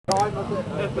James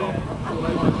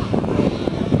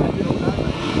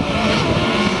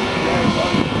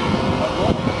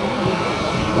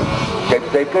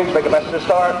Dave Gooch make a best of the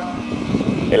start.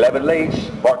 11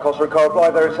 leads. Mark Custer and Carl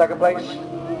Bly there in second place.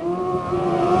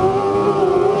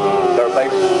 Third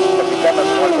place, 57.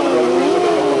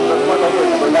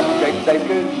 James Dave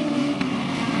Gooch.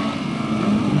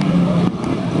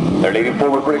 They're leading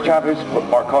forward British champions,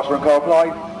 Mark Custer and Carl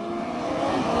Bly.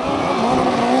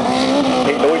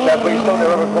 Pete Lloyd, that please don't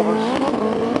there ever covers.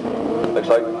 Looks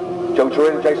like Joe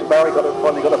Turin and Jason Barry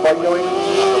finally got a fight going.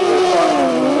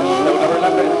 No number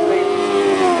 11 in the lead.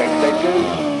 James Dave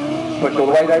Gooch. Pushed all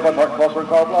the way down by Mark Custer and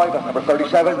Carl Bly. That's number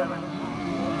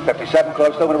 37. 57,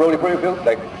 Clive Stone and Rolly Broomfield.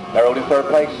 They're all in third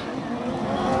place.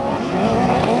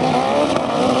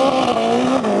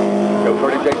 Joe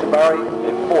Turin and Jason Barry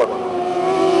in fourth.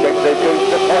 James Dave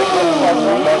Gooch,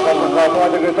 Mark Custer and Carl Bly,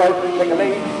 they're going to take a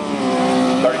lead.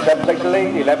 37 takes the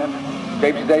lead, 11.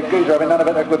 James and Dave Gooch are having none of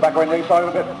it, they're going back around the inside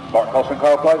of it. Mark Custer and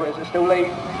Carl Bly is still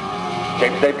lead.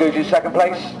 James and Dave Gooch in second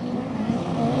place.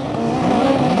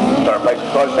 Third place is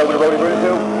Clive Stone and Rolly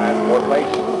Broomfield. And fourth place,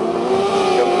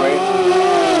 Joe Turin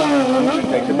and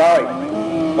Jason Barry.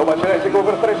 Not much in it to go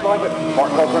over the finish line, but Mark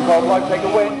Custer and Carl Bly take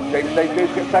a win. James and Dave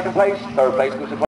Gooch get second place. Third place goes to